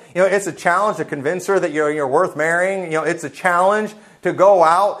bit. You know, it's a challenge to convince her that you're worth marrying. You know, it's a challenge to go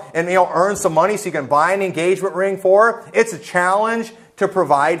out and, you know, earn some money so you can buy an engagement ring for her. It's a challenge to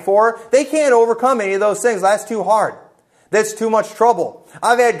provide for her. They can't overcome any of those things. That's too hard. That's too much trouble.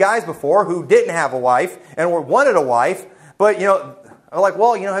 I've had guys before who didn't have a wife and wanted a wife, but, you know, I'm like,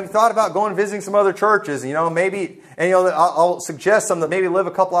 well, you know, have you thought about going and visiting some other churches? You know, maybe, and, you know, I'll suggest some that maybe live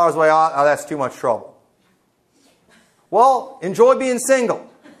a couple hours away. Oh, that's too much trouble. Well, enjoy being single.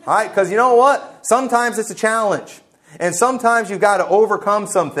 All right, because you know what? Sometimes it's a challenge. And sometimes you've got to overcome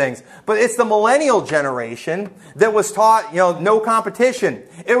some things. But it's the millennial generation that was taught, you know, no competition.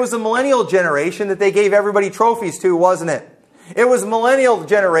 It was the millennial generation that they gave everybody trophies to, wasn't it? It was the millennial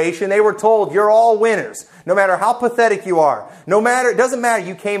generation. They were told, you're all winners. No matter how pathetic you are. It doesn't matter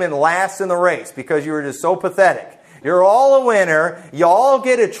you came in last in the race because you were just so pathetic. You're all a winner. You all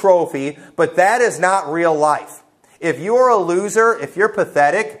get a trophy. But that is not real life. If you're a loser, if you're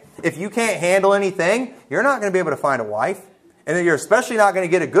pathetic, if you can't handle anything, you're not going to be able to find a wife. And then you're especially not going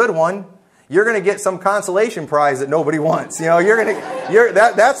to get a good one. You're going to get some consolation prize that nobody wants. You know,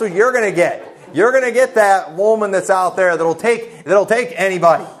 that's what you're going to get. You're going to get that woman that's out there that'll take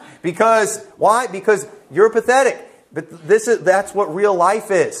anybody. Because why? Because you're pathetic. But that's what real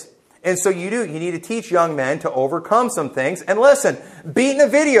life is. And so you need to teach young men to overcome some things. And listen, beating a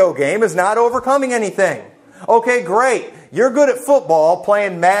video game is not overcoming anything. Okay, great. You're good at football,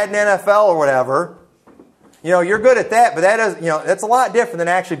 playing Madden NFL or whatever. You know, you're good at that, but that's a lot different than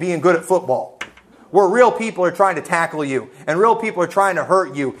actually being good at football. Where real people are trying to tackle you, and real people are trying to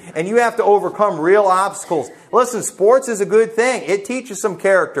hurt you, and you have to overcome real obstacles. Listen, sports is a good thing. It teaches some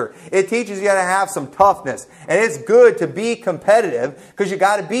character. It teaches you how to have some toughness. And it's good to be competitive, because you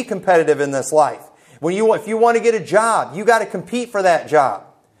got to be competitive in this life. If you want to get a job, you got to compete for that job.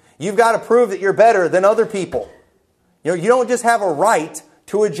 You've got to prove that you're better than other people. You know, you don't just have a right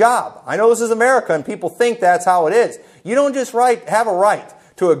to a job. I know this is America and people think that's how it is. You don't just have a right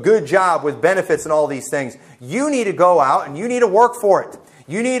to a good job with benefits and all these things. You need to go out and you need to work for it.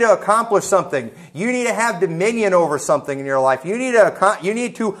 You need to accomplish something. You need to have dominion over something in your life. You need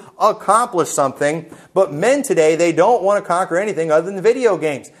to accomplish something. But men today, they don't want to conquer anything other than video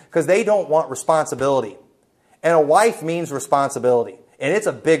games because they don't want responsibility. And a wife means responsibility. And it's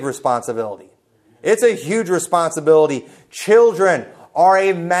a big responsibility. It's a huge responsibility. Children are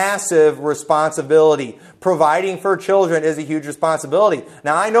a massive responsibility. Providing for children is a huge responsibility.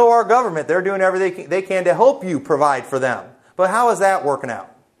 Now, I know our government, they're doing everything they can to help you provide for them. But how is that working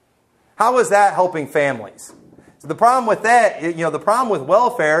out? How is that helping families? So the problem with that, you know, the problem with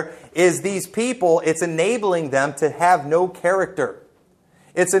welfare is these people, it's enabling them to have no character.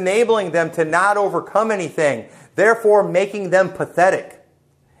 It's enabling them to not overcome anything. Therefore, making them pathetic.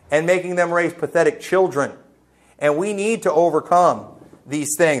 And making them raise pathetic children. And we need to overcome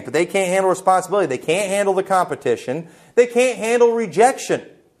these things. But they can't handle responsibility. They can't handle the competition. They can't handle rejection.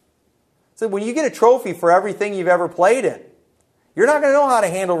 So when you get a trophy for everything you've ever played in, you're not going to know how to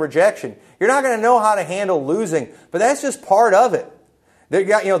handle rejection. You're not going to know how to handle losing. But that's just part of it.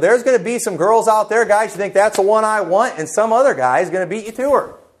 There's going to be some girls out there, guys, you think that's the one I want, and some other guy is going to beat you to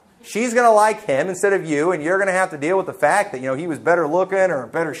her. She's going to like him instead of you, and you're going to have to deal with the fact that, you know, he was better looking or in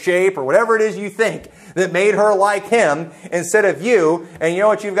better shape or whatever it is you think that made her like him instead of you. And you know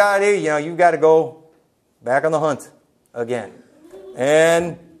what you've got to do? You know, you've got to go back on the hunt again.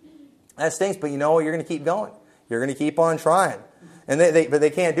 And that stinks, but you know what? You're going to keep going. You're going to keep on trying. And but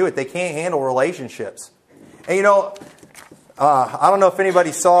they can't do it. They can't handle relationships. And you know, I don't know if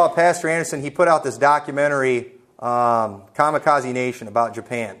anybody saw Pastor Anderson. He put out this documentary, Kamikaze Nation, about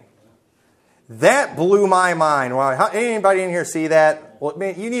Japan. That blew my mind. Anybody in here see that? Well,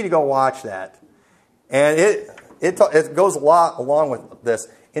 man, you need to go watch that. And it goes a lot along with this.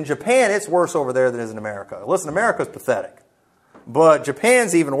 In Japan, it's worse over there than it is in America. Listen, America's pathetic. But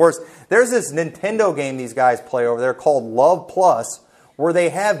Japan's even worse. There's this Nintendo game these guys play over there called Love Plus, where they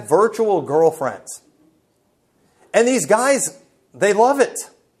have virtual girlfriends. And these guys, they love it.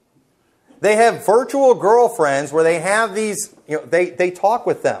 They have virtual girlfriends where they have these, you know, they talk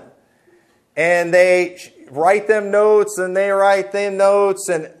with them. And they write them notes and they write them notes.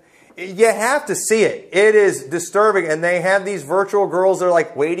 And You have to see it. It is disturbing. And they have these virtual girls that are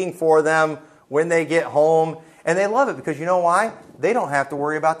like waiting for them when they get home. And they love it because you know why? They don't have to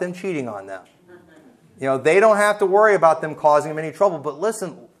worry about them cheating on them. They don't have to worry about them causing them any trouble. But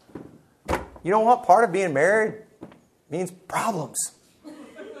listen, you know what? Part of being married means problems.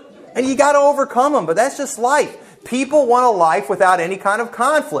 And you got to overcome them. But that's just life. People want a life without any kind of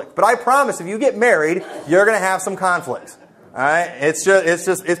conflict. But I promise if you get married, you're going to have some conflicts. All right?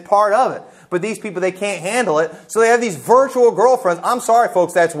 It's part of it. But these people, they can't handle it. So they have these virtual girlfriends. I'm sorry,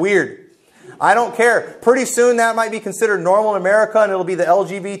 folks, that's weird. I don't care. Pretty soon that might be considered normal in America, and it'll be the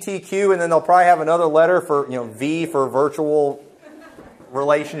LGBTQ, and then they'll probably have another letter for, V for virtual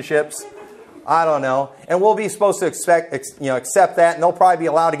relationships. I don't know. And we'll be supposed to accept that, and they'll probably be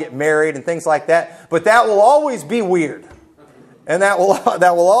allowed to get married and things like that. But that will always be weird. And that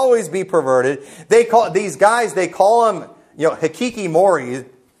will always be perverted. These guys, they call them, hikikomori,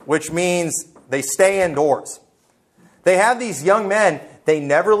 which means they stay indoors. They have these young men. They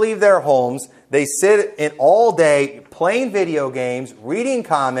never leave their homes. They sit in all day playing video games, reading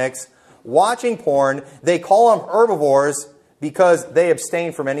comics, watching porn. They call them herbivores because they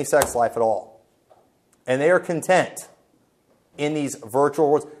abstain from any sex life at all. And they are content in these virtual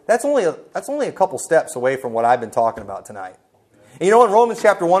worlds. That's only a couple steps away from what I've been talking about tonight. And in Romans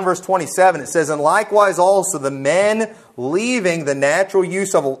chapter 1, verse 27, it says, "And likewise also the men leaving the natural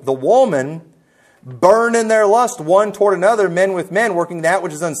use of the woman burn in their lust one toward another, men with men, working that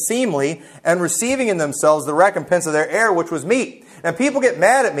which is unseemly, and receiving in themselves the recompense of their error, which was meat." And people get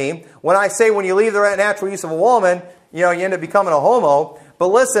mad at me when I say when you leave the natural use of a woman, you end up becoming a homo. But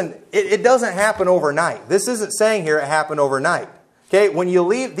listen, it doesn't happen overnight. This isn't saying here it happened overnight. Okay, when you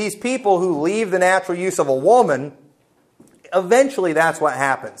leave these people who leave the natural use of a woman, eventually that's what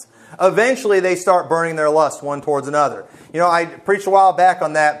happens. Eventually they start burning their lust one towards another. I preached a while back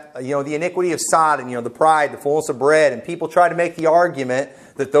on that, the iniquity of Sodom, the pride, the fullness of bread. And people try to make the argument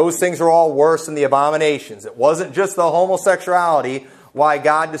that those things are all worse than the abominations. It wasn't just the homosexuality why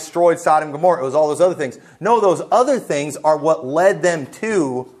God destroyed Sodom and Gomorrah. It was all those other things. No, those other things are what led them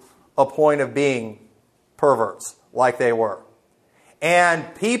to a point of being perverts like they were.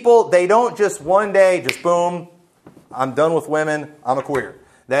 And people, they don't just one day, just boom, I'm done with women, I'm a queer.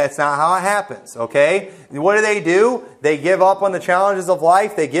 That's not how it happens, okay? What do? They give up on the challenges of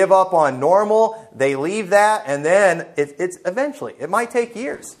life. They give up on normal. They leave that, and then it's eventually. It might take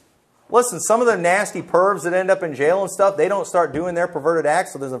years. Listen, some of the nasty pervs that end up in jail and stuff, they don't start doing their perverted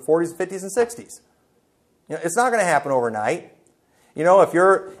acts until the 40s, 50s, and 60s. It's not going to happen overnight. If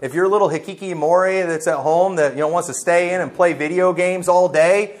you're a little hikikomori that's at home that wants to stay in and play video games all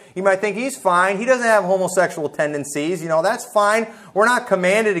day, you might think he's fine. He doesn't have homosexual tendencies. That's fine. We're not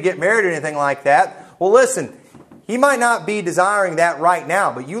commanded to get married or anything like that. Well, listen, he might not be desiring that right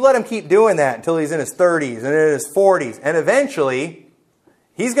now, but you let him keep doing that until he's in his 30s and in his 40s, and eventually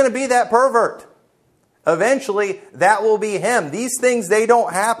he's going to be that pervert. Eventually, that will be him. These things, they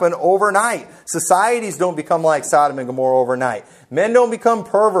don't happen overnight. Societies don't become like Sodom and Gomorrah overnight. Men don't become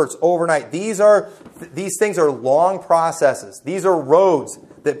perverts overnight. These things are long processes. These are roads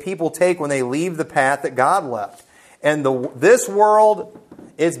that people take when they leave the path that God left. And this world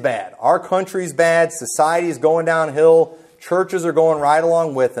is bad. Our country's bad. Society is going downhill. Churches are going right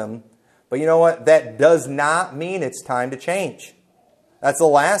along with them. But you know what? That does not mean it's time to change. That's the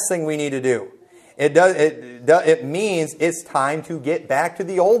last thing we need to do. It means it's time to get back to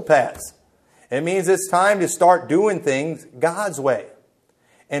the old paths. It means it's time to start doing things God's way.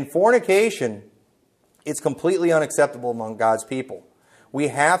 And fornication, it's completely unacceptable among God's people. We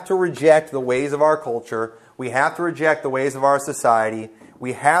have to reject the ways of our culture. We have to reject the ways of our society.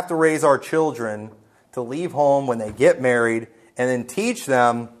 We have to raise our children to leave home when they get married and then teach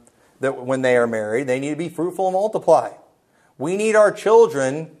them that when they are married, they need to be fruitful and multiply. We need our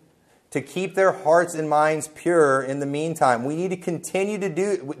children to keep their hearts and minds pure in the meantime. We need to continue to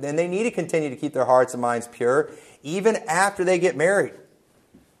do, and they need to continue to keep their hearts and minds pure even after they get married.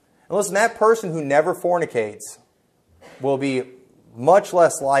 And listen, that person who never fornicates will be much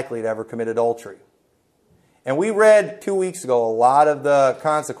less likely to ever commit adultery. And we read 2 weeks ago a lot of the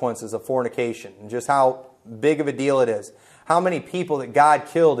consequences of fornication and just how big of a deal it is. How many people that God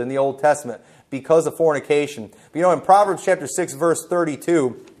killed in the Old Testament because of fornication. But in Proverbs chapter 6, verse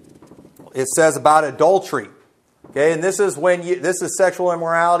 32, it says about adultery. Okay, and this is this is sexual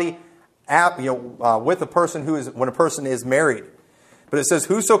immorality with a person when a person is married. But it says,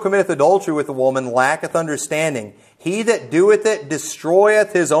 whoso committeth adultery with a woman lacketh understanding. He that doeth it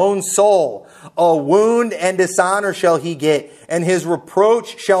destroyeth his own soul. A wound and dishonor shall he get, and his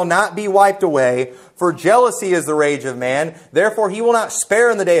reproach shall not be wiped away. For jealousy is the rage of man. Therefore he will not spare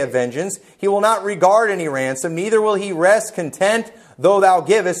in the day of vengeance. He will not regard any ransom. Neither will he rest content, though thou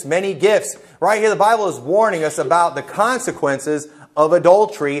givest many gifts. Right here the Bible is warning us about the consequences of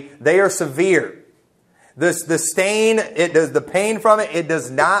adultery. They are severe. The stain, the pain from it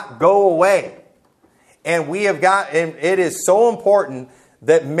does not go away. And it is so important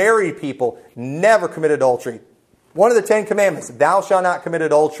that married people never commit adultery. One of the 10 commandments, thou shalt not commit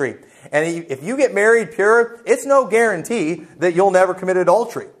adultery. And if you get married pure, it's no guarantee that you'll never commit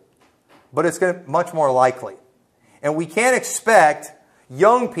adultery. But it's much more likely. And we can't expect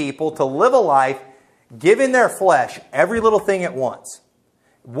young people to live a life giving their flesh every little thing at once.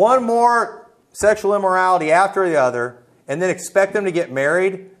 One more sexual immorality after the other, and then expect them to get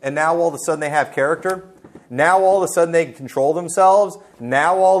married, and now all of a sudden they have character. Now all of a sudden they can control themselves.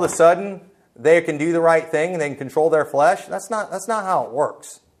 Now all of a sudden they can do the right thing and they can control their flesh. That's not how it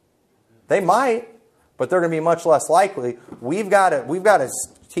works. They might, but they're going to be much less likely. We've got to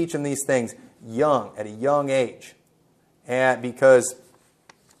teach them these things young, at a young age, and because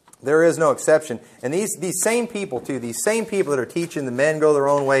there is no exception. And these same people too, these same people that are teaching the men go their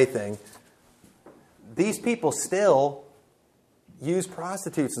own way thing, these people still use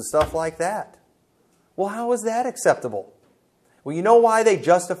prostitutes and stuff like that. Well, how is that acceptable? Well, you know why they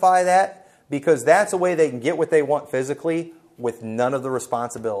justify that? Because that's a way they can get what they want physically with none of the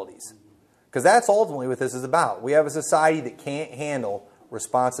responsibilities. Because that's ultimately what this is about. We have a society that can't handle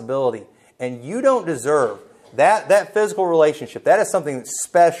responsibility. And you don't deserve that physical relationship. That is something that's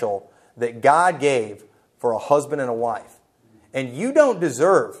special that God gave for a husband and a wife. And you don't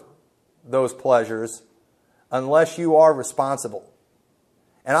deserve those pleasures unless you are responsible.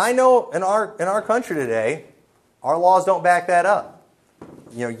 And I know in our country today, our laws don't back that up.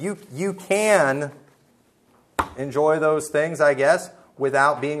 You know, you can enjoy those things, I guess,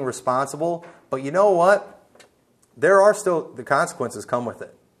 without being responsible. But you know what? There are still, the consequences come with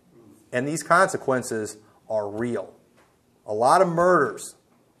it. And these consequences are real. A lot of murders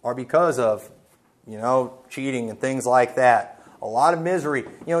are because of, cheating and things like that. A lot of misery.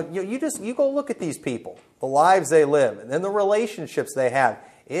 You go look at these people, the lives they live, and then the relationships they have.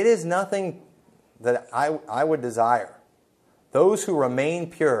 It is nothing that I would desire. Those who remain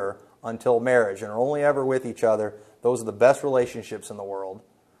pure until marriage and are only ever with each other, those are the best relationships in the world.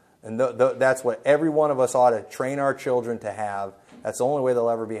 And that's what every one of us ought to train our children to have. That's the only way they'll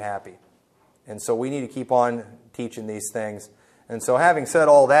ever be happy. And so we need to keep on teaching these things. And so having said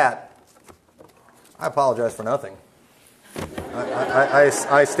all that, I apologize for nothing.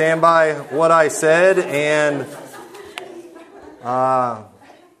 I stand by what I said, and I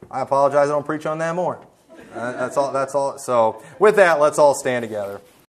apologize I don't preach on that more. That's all. So with that, let's all stand together.